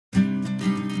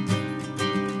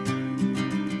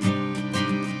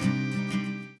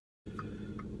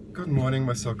Good morning,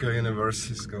 my soccer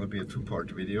universe. Is gonna be a two-part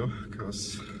video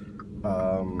because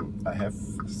I have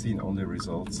seen only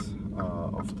results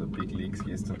of the big leagues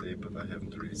yesterday, but I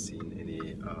haven't really seen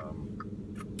any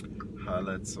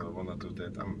highlights, so I wanna do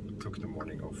that. I took the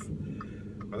morning off.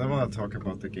 But I wanna talk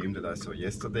about the game that I saw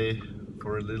yesterday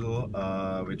for a little,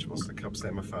 which was the Cup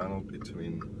semi-final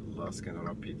between LASK and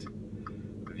Rapid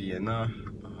Vienna.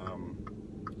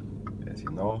 As you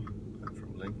know,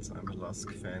 I'm a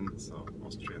LASK fan, so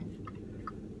Austrian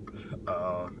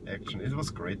action. It was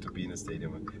great to be in a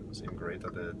stadium. It was even greater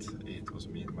that it was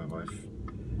me and my wife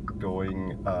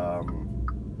going,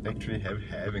 actually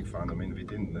having fun. I mean, we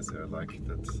didn't necessarily like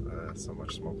that so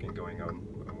much smoking going on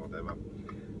or whatever.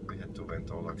 We had to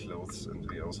rent all our clothes, and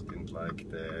we also didn't like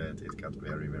that it got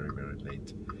very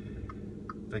late.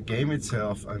 The game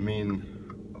itself, I mean,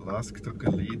 LASK took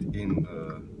a lead in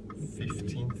the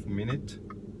 15th minute.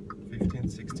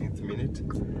 16th minute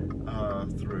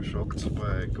through a shot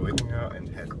by Goidinger, and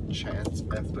had chance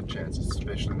after chance,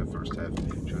 especially in the first half.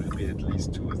 Should have been at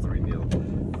least 2 or 3-0.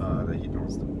 The hit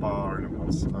was the bar, and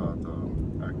once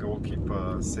the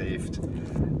goalkeeper saved.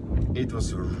 It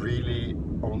was really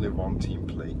only one team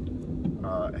playing.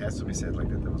 It has to be said like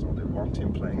that. There was only one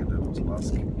team playing, and that was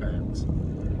LASK, and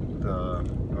the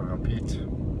Rapid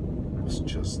was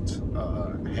just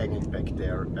hanging back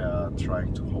there,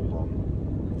 trying to hold on.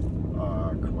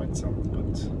 Quite some,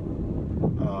 but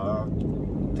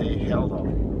they held on.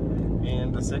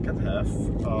 In the second half,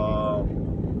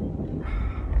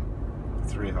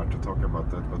 it's really hard to talk about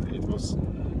that, but it was,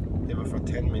 they were for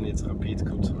 10 minutes. Rapid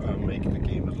could make the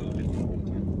game a little bit more.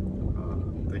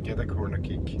 They get a corner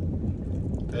kick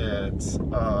that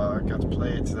got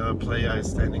played. The player is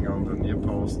standing on the near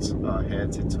post,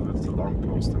 heads it towards the long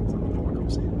post, and the ball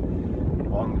goes in.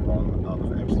 1-1 out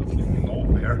of absolutely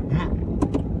nowhere.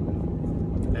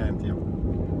 And yeah,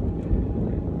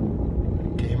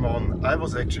 game on. I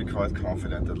was actually quite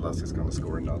confident that LASK is going to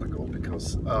score another goal,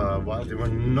 because while they were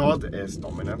not as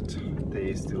dominant,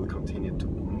 they still continued to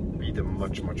be the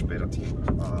much better team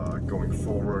going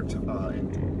forward,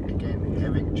 and again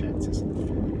having chances.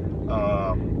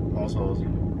 Also,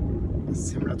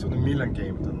 similar to the Milan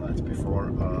game the night before,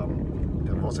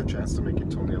 there was a chance to make it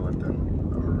 2-0, and then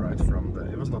right from the,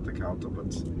 it was not the counter,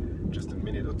 but just a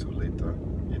minute or two later,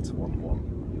 it's 1-1.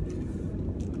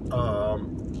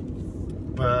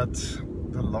 But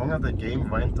the longer the game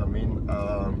went, I mean,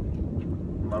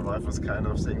 my wife was kind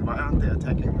of saying, why aren't they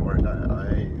attacking more? And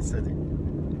I said,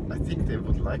 I think they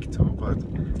would like to, but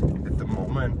at the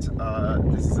moment,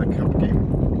 this is a cup game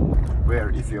where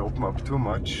if you open up too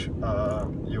much,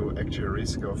 you actually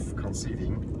risk of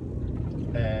conceding.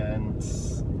 And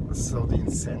so the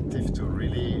incentive to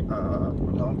really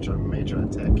launch a major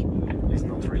attack is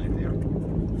not really there.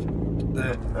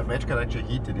 The match got actually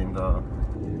heated in the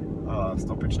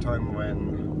stoppage time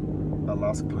when a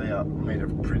LASK player made a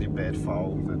pretty bad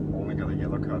foul that only got a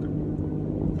yellow card.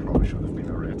 Probably should have been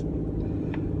a red.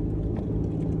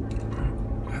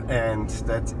 And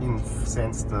that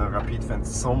incensed the Rapid fans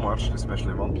so much,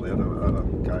 especially one player, the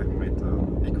guy who made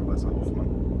the equalizer, Hoffman.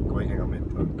 Goidinger made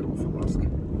the goal for LASK,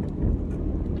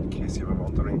 in case you were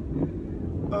wondering.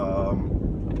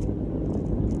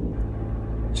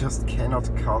 Just cannot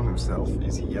calm himself.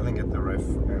 Is yelling at the ref,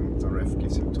 and the ref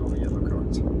gives him 2 yellow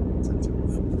cards and sends him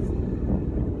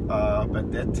off.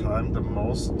 At that time, the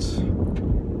most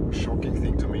shocking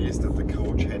thing to me is that the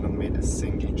coach hadn't made a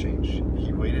single change.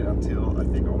 He waited until, I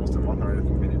think, almost the 100th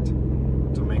minute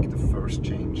to make the first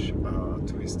change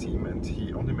to his team, and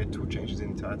he only made 2 changes in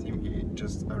the entire team. He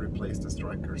just replaced the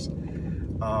strikers.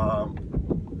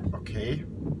 Okay.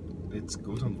 It's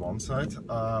good on one side,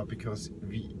 because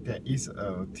there is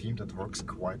a team that works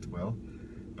quite well,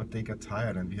 but they got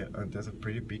tired, and there's a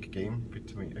pretty big game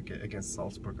against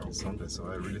Salzburg on Sunday, so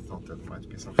I really thought that might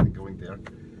be something going there.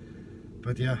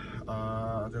 But yeah,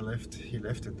 he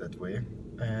left it that way.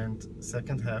 And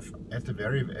second half, at the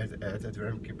very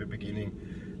beginning,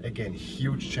 again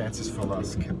huge chances for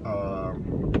LASK,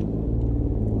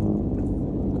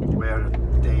 where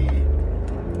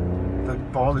the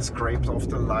ball is scraped off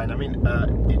the line. I mean,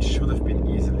 it should have been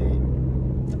easily,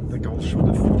 the goal should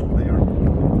have fallen there.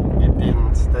 It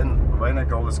didn't. Then when a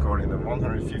goal is scored in the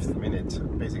 105th minute,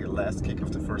 basically last kick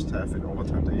of the first half in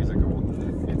overtime, there is a goal.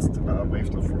 It's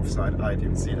waved off offside. I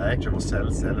didn't see it. I actually was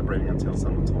celebrating until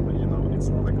someone told me, you know, it's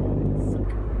not a goal.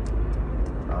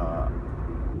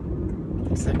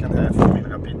 Second half, I mean,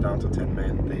 Rapid down to 10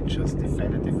 men. They just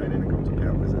defended and go to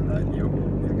penalties, and I knew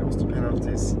if it goes to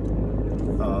penalties,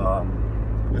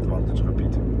 advantage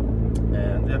Rapid.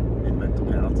 And yeah, it went to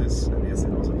penalties, and yes,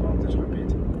 it was advantage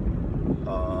Rapid.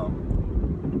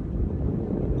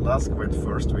 Lask went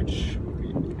first, which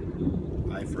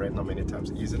I've read now many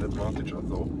times is an advantage,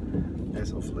 although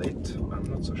as of late I'm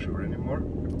not so sure anymore.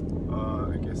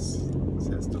 I guess this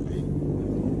has to be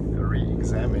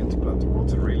re-examined, but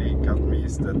what really got me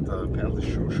is that the penalty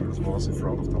shootout was in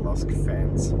front of the Lask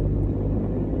fans.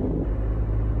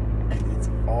 And it's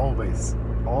always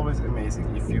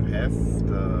amazing. If you have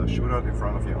the shootout in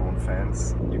front of your own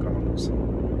fans, you're gonna lose.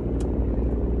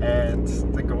 And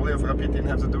the goalie of Rapid didn't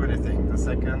have to do anything. The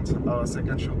second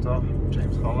shooter,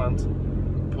 James Holland,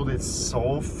 put it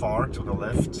so far to the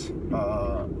left,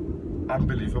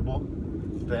 unbelievable.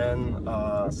 Then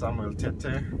Samuel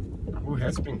Tete, who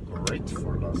has been great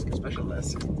for Lask, especially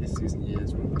last season. This season he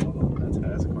has been that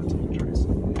has quite some injuries.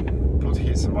 Put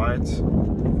his right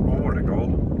over the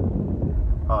goal.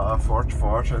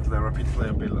 Fortunately, the Rapid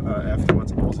player Bill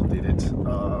afterwards also did it.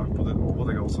 Put it over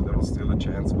the goal, so there was still a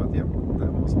chance. But yeah,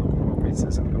 there was no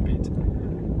misses, and Rapid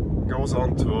goes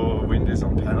on to win this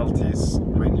on penalties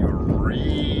when you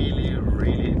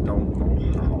really don't know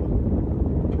how.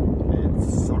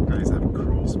 Soccer is a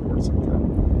cruel sport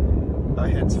sometimes. I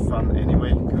had fun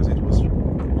anyway, because it was, you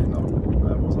know,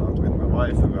 I was out with my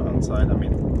wife, we were outside. I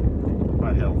mean,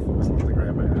 my health was not the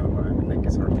great, my neck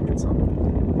is hurting and so on.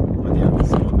 But yeah,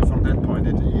 so from that point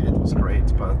it was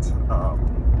great, but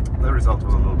the result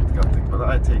was a little bit gutting. But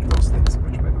I take those things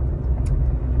much better.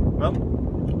 Well,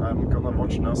 I'm gonna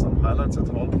watch now some highlights at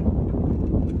home,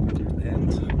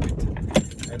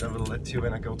 and I will let you,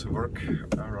 when I go to work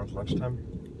around lunchtime,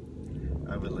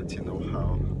 I will let you know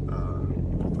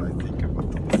what I think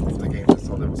about the game. I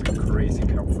saw there was a crazy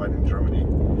cup fight in Germany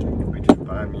between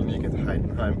Bayern Munich and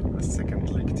Heidenheim, a second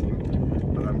league team.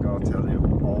 But I'm gonna tell you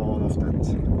all of that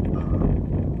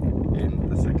in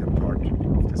the second part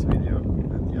of this video.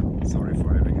 And yeah, sorry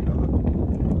for having another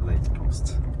late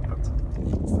post, but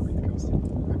that's the way it goes.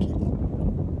 Okay.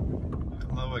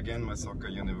 Hello again, my soccer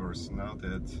universe. Now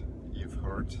that you've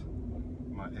heard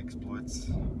my exploits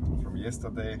from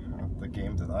yesterday at the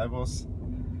game that I was,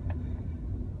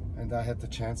 and I had the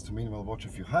chance to meanwhile watch a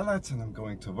few highlights, and I'm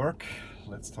going to work.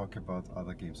 Let's talk about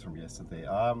other games from yesterday.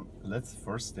 Let's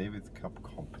first stay with cup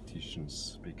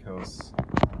competitions, because I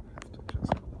have to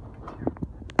just here.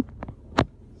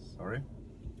 Sorry.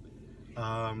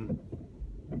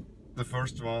 The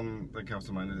first one that comes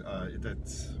to mind,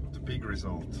 that's the big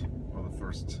result, or the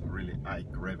first really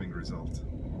eye-grabbing result,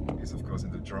 is of course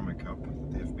in the German Cup,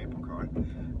 the DFB Pokal,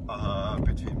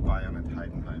 between Bayern and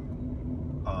Heidenheim.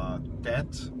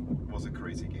 That was a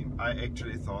crazy game. I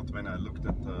actually thought, when I looked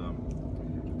at the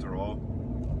draw,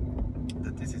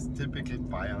 that this is typical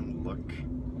Bayern luck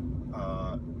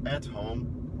at home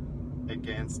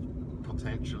against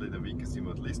potentially the weakest team,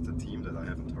 or at least a team that I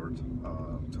haven't heard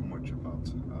too much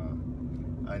about.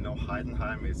 I know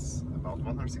Heidenheim is about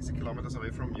 160 kilometers away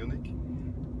from Munich.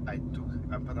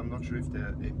 But I'm not sure if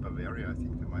they're in Bavaria. I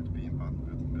think they might be in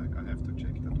Baden-Württemberg. I have to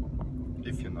check that one.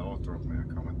 If you know, drop me a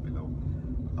comment below.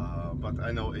 But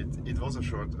I know it was a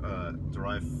short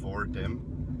drive for them.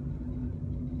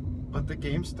 But the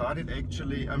game started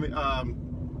actually, I mean,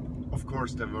 of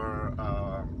course there were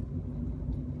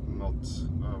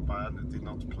Bayern did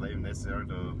not play necessarily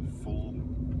the full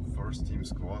first team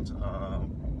squad.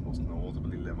 Most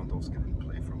notably Lewandowski didn't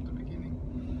play from the beginning.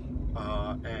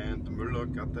 And Müller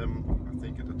got them, I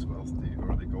think, at the 12th, the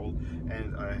early goal.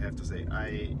 And I have to say,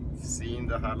 I've seen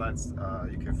the highlights.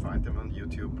 You can find them on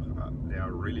YouTube. They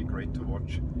are really great to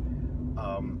watch.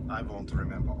 I won't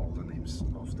remember all the names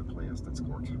of the players that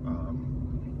scored,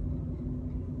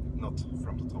 not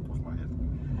from the top of my head.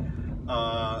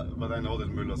 But I know that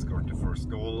Müller scored the first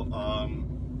goal,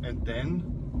 and then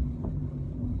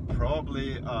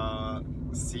probably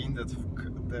scene that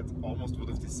almost would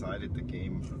have decided the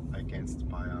game against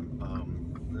Bayern.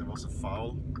 There was a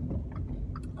foul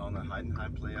on a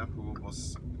Heidenheim player who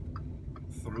was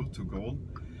through to goal,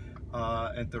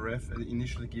 and the ref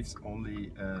initially gives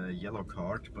only a yellow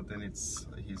card, but then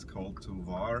he's called to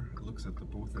VAR, looks at the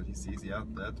booth and he sees, yeah,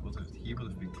 he would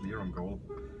have been clear on goal,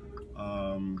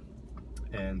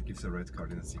 and gives a red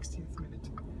card in the 16th minute.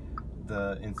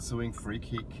 The ensuing free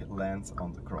kick lands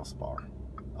on the crossbar.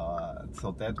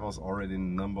 So that was already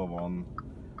number one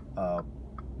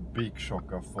big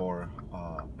shocker for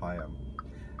Bayern.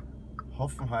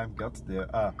 Heidenheim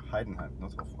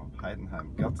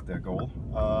got their goal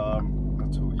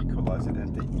to equalize it,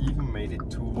 and they even made it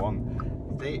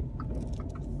 2-1. They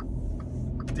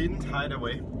didn't hide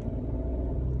away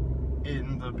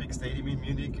in the big stadium in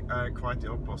Munich, quite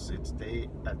the opposite. They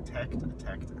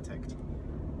attacked.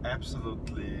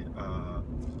 Absolutely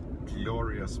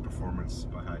glorious performance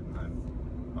by Heidenheim,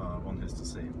 one has to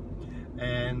say.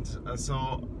 And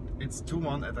so it's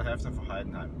 2-1 at the halftime for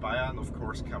Heidenheim. Bayern, of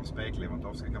course, comes back.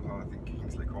 Lewandowski comes on. I think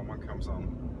Kingsley Coman comes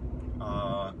on.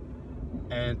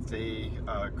 And they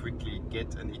quickly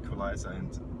get an equalizer,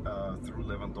 and through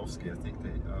Lewandowski, I think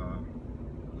they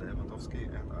Lewandowski,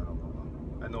 and I don't know.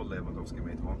 I know Lewandowski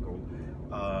made 1 goal.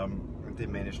 And they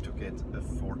managed to get a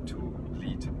 4-2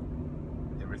 lead.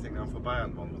 Everything done for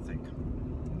Bayern, one would think.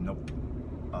 Nope.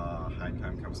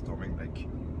 Heidenheim comes storming back.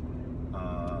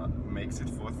 Makes it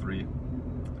 4-3.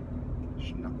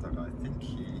 Schnatter, I think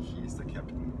he is the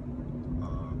captain.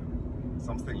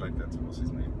 Something like that was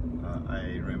his name.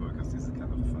 I remember because this is kind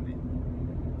of a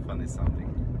funny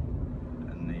sounding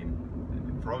name.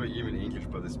 Probably even in English,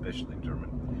 but especially in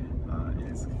German. It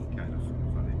is kind of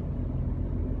funny.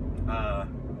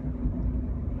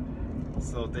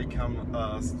 So they come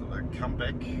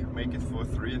back, make it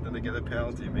 4-3, and then they get a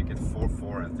penalty, make it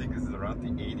 4-4. I think this is around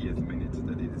the 80th minute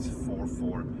that it is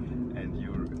 4-4, and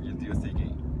you're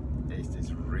thinking, is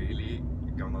this really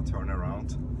gonna turn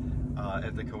around?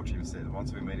 And the coach even said,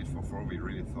 once we made it 4-4, we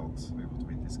really thought we would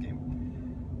win this game.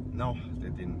 No, they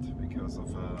didn't, because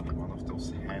of one of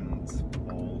those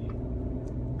handball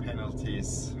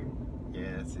penalties.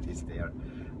 Yes, it is there.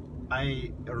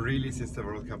 I really, since the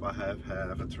World Cup, I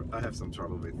have some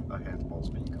trouble with handballs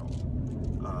being called.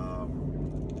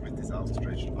 With this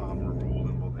outstretched arm rule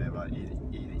and whatever, it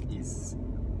is,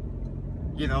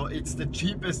 you know, it's the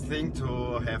cheapest thing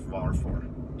to have VAR for.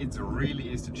 It really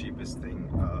is the cheapest thing.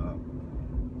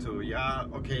 Yeah,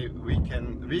 okay, we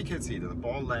can see that the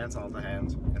ball lands on the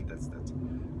hand, and that's that.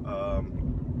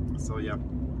 So yeah,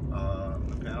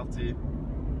 the penalty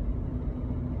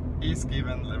is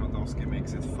given. Lewandowski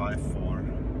makes it 5-4,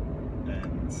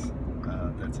 and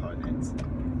that's how it ends.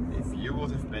 If you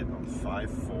would have bet on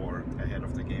 5-4 ahead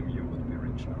of the game, you would be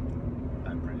rich now.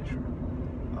 I'm pretty sure.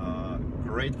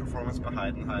 Great performance by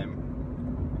Heidenheim,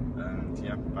 and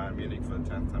yeah, Bayern Munich for the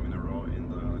 10th time in a row in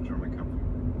the German Cup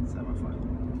semi-final.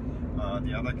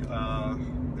 The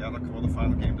other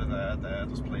quarter-final game that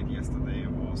was played yesterday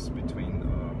was between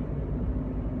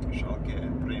Schalke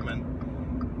and Bremen,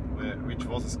 which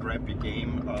was a scrappy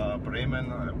game.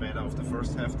 Bremen better of the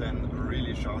first half, then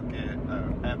really Schalke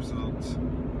absolute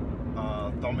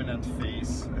dominant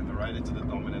phase, and right into the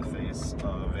dominant phase,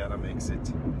 Werder makes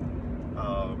it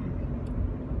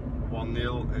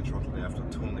 1-0, and shortly after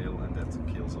 2-0, and that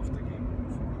kills off the game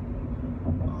for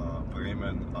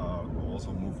Bremen, who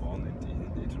also move on into the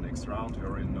next round. We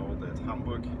already know that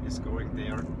Hamburg is going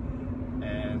there,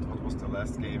 and what was the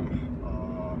last game?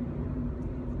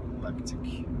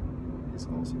 Leipzig is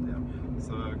also there.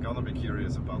 So gonna be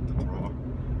curious about the draw.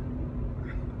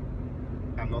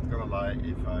 I'm not gonna lie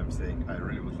if I'm saying I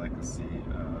really would like to see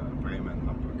Bremen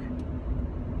Hamburg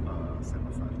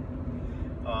semi-final.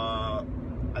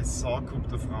 I saw Coupe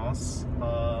de France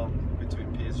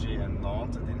between PSG and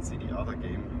Nantes. I didn't see the other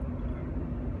game.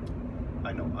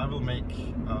 I know I will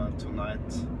make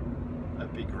tonight a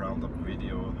big roundup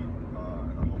video,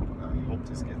 and I hope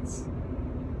this gets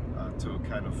to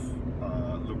kind of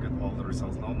look at all the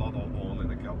results, not all in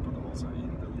the cup, but also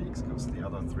in the leagues, because the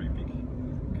other 3 big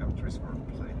countries were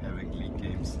having league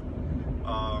games.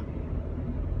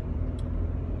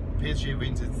 PSG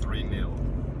wins it 3-0.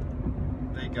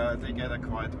 They get a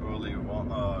quite early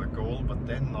goal, but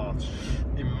then Nantes,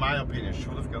 in my opinion,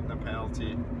 should have gotten a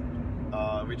penalty,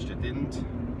 which they didn't.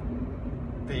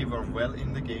 They were well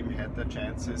in the game, had their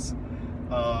chances.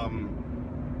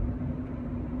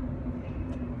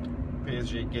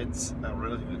 PSG gets a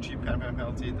relatively cheap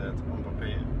penalty that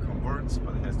Mbappé converts,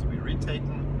 but it has to be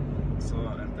retaken. So,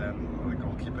 and then the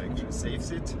goalkeeper actually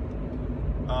saves it.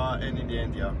 And in the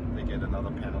end, yeah, they get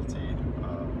another penalty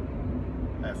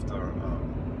after a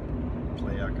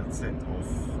player got sent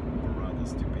off rather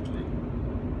stupidly.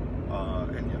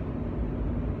 And yeah,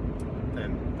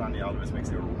 then Dani Alves makes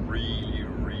a really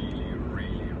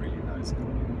nice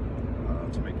goal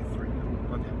to make it 3-0.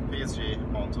 But yeah, PSG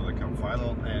on to the cup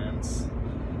final, and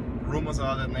rumors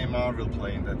are that Neymar will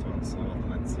play in that one, so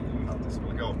let's see how this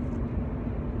will go.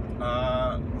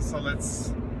 So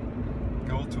let's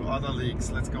go to other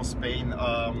leagues. Let's go Spain.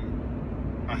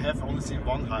 I have only seen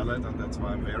one highlight, and that's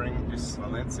why I'm wearing this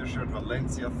Valencia shirt.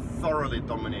 Valencia thoroughly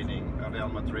dominating Real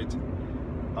Madrid,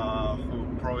 who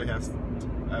probably has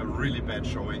a really bad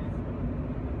showing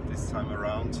this time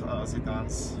around.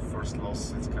 Zidane's first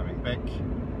loss is coming back.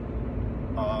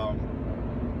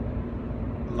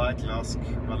 Like Lask,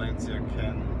 Valencia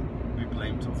can be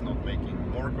blamed of not making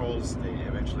more goals. They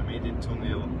eventually made it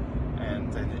 2-0,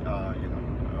 and then I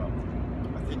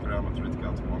think Real Madrid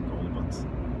got 1 goal, but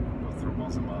through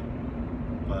Benzema.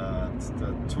 But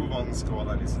the 2-1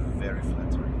 scoreline is very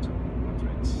flattering to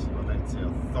Madrid.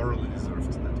 Valencia thoroughly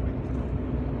deserved that win.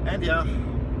 And yeah,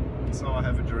 so I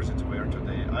have a jersey to wear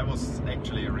today. I was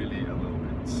actually really a little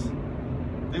bit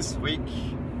this week,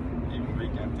 even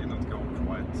weekend did not go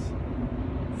quite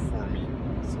for me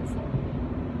so far.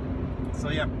 So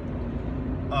yeah,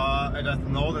 and I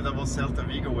know that I was Celta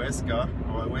Vigo Huesca,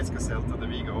 or Huesca Celta de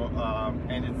Vigo,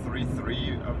 ended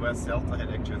 3-3, where Celta had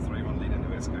actually a 3-1 lead and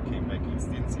Huesca came back. I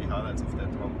didn't see highlights of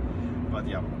that one, but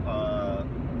yeah,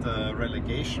 the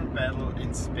relegation battle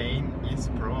in Spain is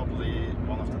probably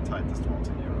one of the tightest ones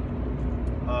in Europe.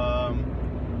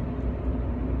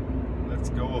 Let's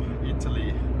go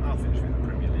Italy. I'll finish with the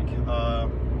Premier League.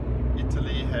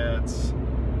 Italy had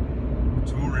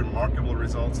two remarkable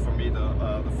results for me.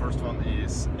 The first one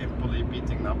is Empoli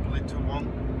beating Napoli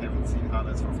 2-1. Haven't seen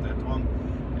highlights of that one.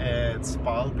 And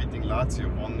Spal beating Lazio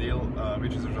 1-0,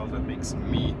 which is a result that makes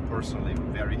me personally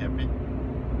very happy.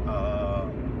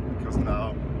 Because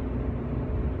now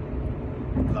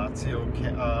Lazio,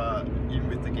 even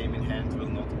with the game in hand, will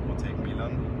not overtake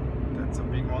Milan. That's a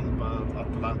big one, but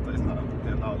Atalanta is now,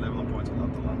 they're now level on points with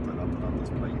Atalanta, and Atalanta is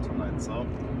playing tonight, so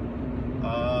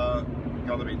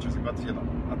gonna be interesting. But you know,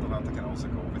 Atalanta can also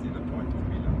go within a point of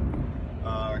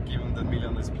Milan. Given that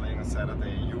Milan is playing on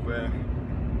Saturday, Juve,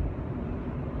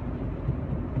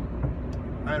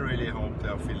 I really hope they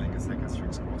are filling a second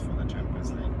string squad for the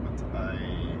Champions League, but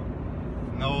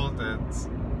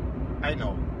I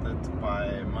know that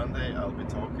by Monday I'll be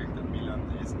talking that Milan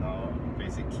is now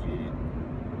basically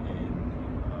in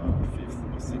 5th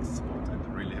or 6th spot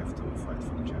and really have to fight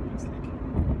for the Champions League.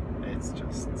 It's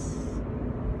just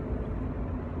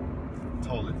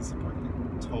totally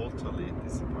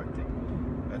disappointing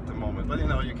at the moment. But you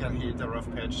know, you can hit a rough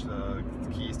patch. The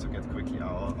key is to get quickly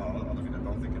out of it. I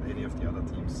don't think that any of the other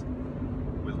teams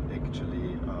will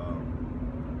actually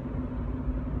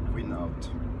win out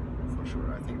for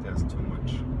sure. I think there's too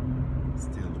much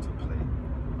still to play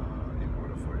in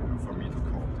order for me to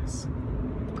call this.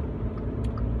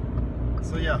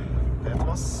 So yeah, that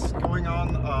was going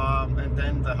on, and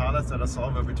then the highlights that I saw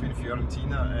were between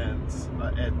Fiorentina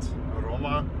and at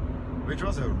Roma, which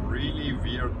was a really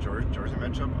weird jersey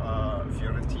matchup.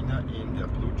 Fiorentina in their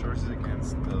blue jerseys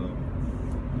against the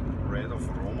red of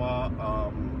Roma.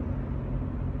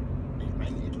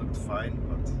 It looked fine,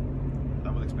 but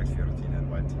I would expect Fiorentina in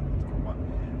white at Roma.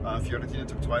 Fiorentina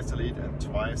took twice the lead and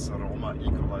twice Roma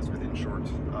equalized within short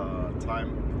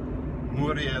time.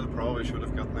 Muriel probably should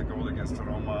have gotten a goal against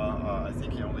Roma. I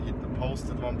think he only hit the post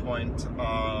at one point.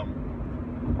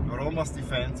 Roma's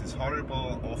defense is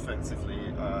horrible.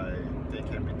 Offensively, they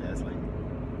can be dazzling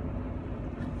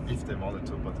if they wanted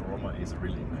to, but Roma is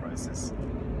really in crisis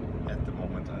at the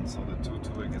moment. And so the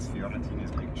 2-2 against Fiorentina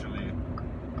is actually,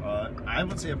 I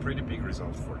would say, a pretty big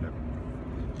result for them.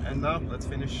 And now let's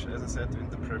finish, as I said, in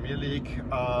the Premier League.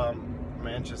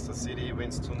 Manchester City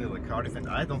wins 2-0 at Cardiff, and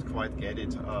I don't quite get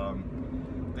it.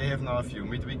 They have now a few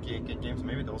midweek games,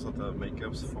 maybe those are the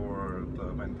makeups for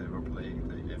when they were playing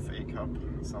the FA Cup,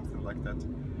 something like that.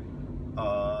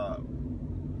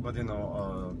 But you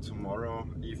know, tomorrow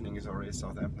evening is already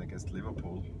Southampton against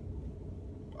Liverpool.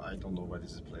 I don't know why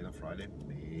this is played on Friday,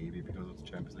 maybe because of the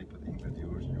Champions League, but England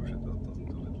usually doesn't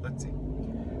do that. Let's see.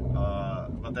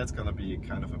 But that's gonna be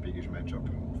kind of a biggish matchup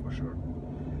for sure.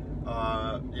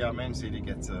 Yeah, Man City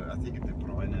gets, I think De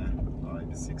Bruyne in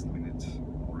the 6th minute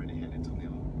already had it 2-0.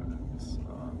 It was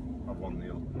a 1-0,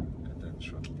 and then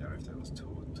shortly thereafter it was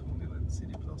 2-0 and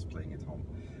City Plus playing at home.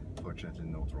 Fortunately,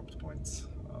 no dropped points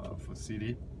for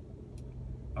City.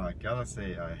 I gotta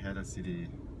say, I had a City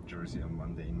jersey on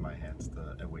Monday in my hand,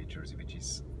 the away jersey, which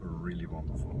is really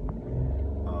wonderful.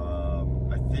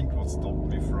 I think what stopped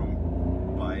me from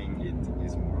buying it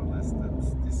is more or less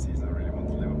that this season I really want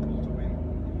Liverpool to win.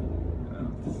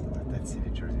 That City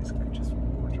jersey is just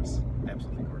gorgeous,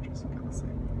 absolutely gorgeous, I gotta say.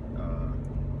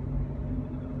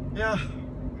 Yeah,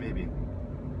 maybe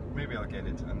I'll get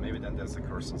it, and maybe then there's a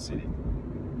curse on City.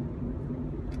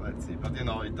 Let's see, but you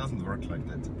know, it doesn't work like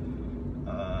that.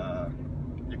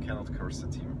 You cannot curse a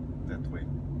team that way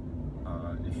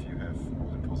if you have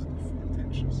only positive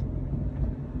intentions.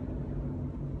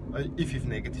 If you have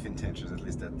negative intentions, at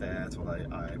least that's what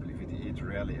I believe it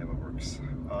rarely ever works.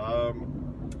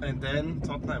 And then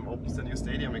Tottenham opens the new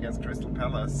stadium against Crystal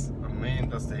Palace. I mean,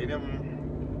 the stadium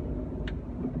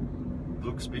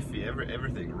looks spiffy,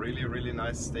 everything. Really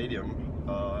nice stadium.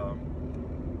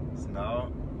 It's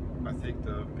now, I think,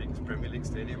 the biggest Premier League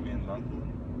stadium in London.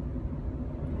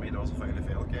 Made also for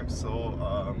NFL games. So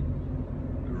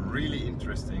really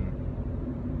interesting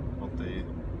what they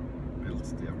built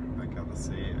there, I gotta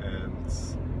say. And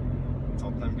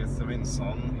Tottenham gets the win.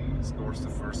 Son scores the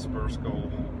first Spurs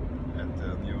goal at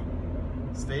the new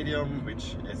stadium,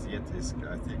 which as yet is,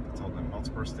 I think, the Tottenham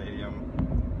Hotspur Stadium.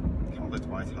 Call it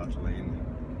White Hart Lane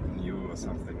New or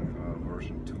something,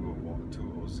 version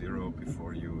 2.0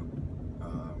 before you,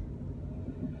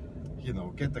 you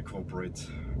know, get the corporate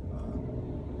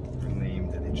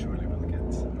name that it surely will get,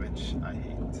 which I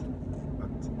hate.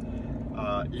 But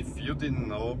if you didn't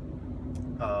know,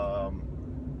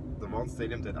 the one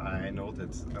stadium that I know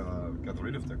that got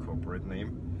rid of their corporate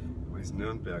name was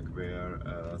Nuremberg, where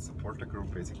a supporter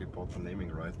group basically bought the naming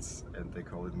rights and they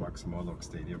call it Max Morlock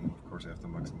Stadium, of course after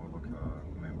Max Morlock,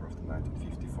 a member of the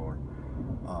 1954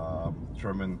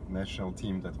 German national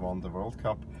team that won the World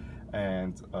Cup,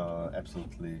 and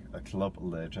absolutely a club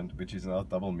legend, which is a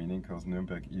double meaning because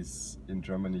Nuremberg is in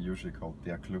Germany usually called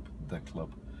der Club, the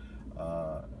club,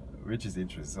 which is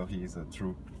interesting. So he is a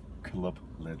true club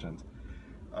legend.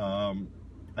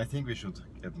 I think we should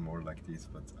get more like this,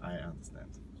 but I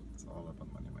understand it's all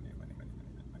about money, money, money, money,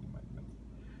 money, money, money, money.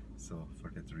 So for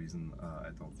that reason,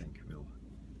 I don't think we'll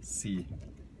see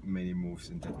many moves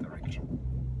in that direction.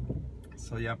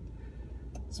 So yeah,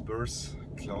 Spurs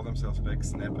claw themselves back,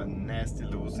 snap a nasty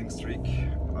losing streak.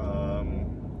 I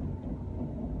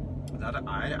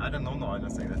don't know now. I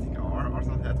think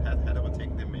Arsenal had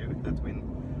overtaken them. Maybe with that win,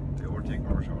 they overtake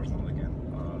Arsenal again.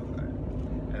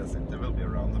 As I said, there will be a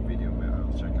roundup video where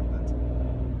I'll check on that.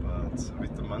 But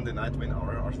with the Monday night win,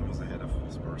 Arsenal was ahead of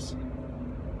Spurs,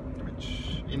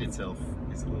 which in itself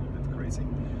is a little bit crazy.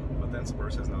 But then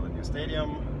Spurs has now a new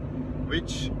stadium,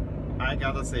 which I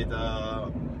gotta say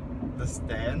the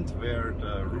stand where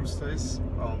the rooster is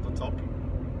on the top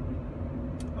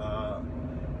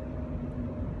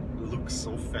looks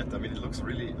so fat. I mean, it looks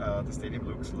really, the stadium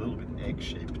looks a little bit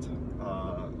egg-shaped.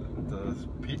 The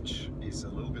pitch is a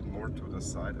little bit more to the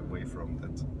side away from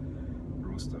that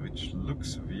rooster, which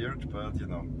looks weird, but you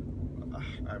know,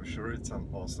 I'm sure it's an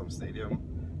awesome stadium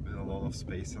with a lot of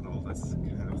space and all that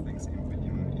kind of things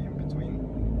in between.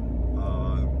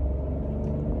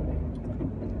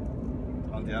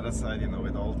 On the other side, you know,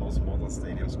 with all those model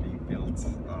stadiums being built,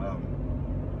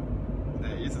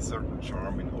 there is a certain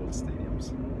charm in old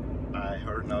stadiums. I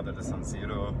heard now that the San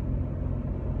Siro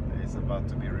is about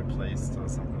to be replaced or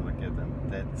something like that,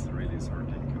 and that really is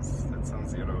hurting, because that San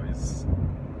Siro is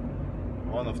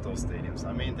one of those stadiums.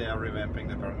 I mean, they are revamping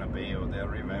the Bernabeu, they are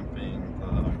revamping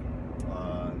the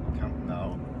Camp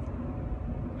Nou.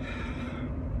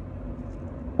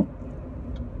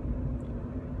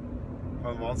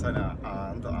 On one side I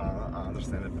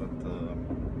understand it, but the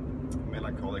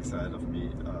melancholic side of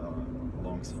me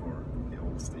longs for the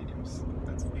old stadiums,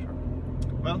 that's for sure.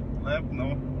 Well,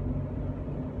 no,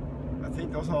 I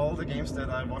think those are all the games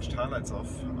that I watched highlights of,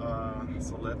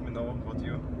 so let me know what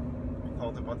you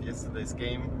thought about yesterday's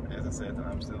game. As I said,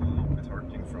 I'm still a little bit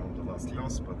hurting from the last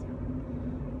loss, but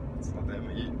it's not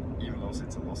even loss,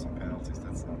 it's a loss on penalties.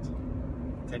 That's not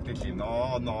technically the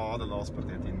loss, but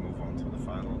they didn't move on to the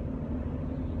final.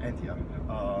 And yeah,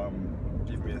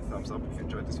 give me a thumbs up if you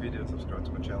enjoyed this video, subscribe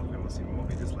to my channel if you want to see more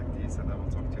videos like this, and I will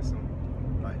talk to you soon.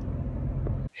 Bye.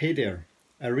 Hey there,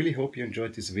 I really hope you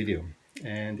enjoyed this video,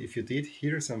 and if you did,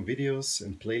 here are some videos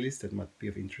and playlists that might be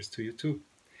of interest to you too.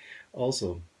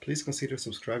 Also, please consider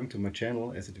subscribing to my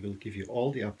channel, as it will give you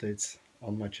all the updates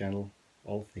on my channel,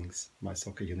 all things My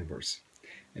Soccer Universe.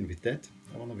 And with that,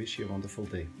 I want to wish you a wonderful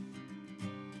day.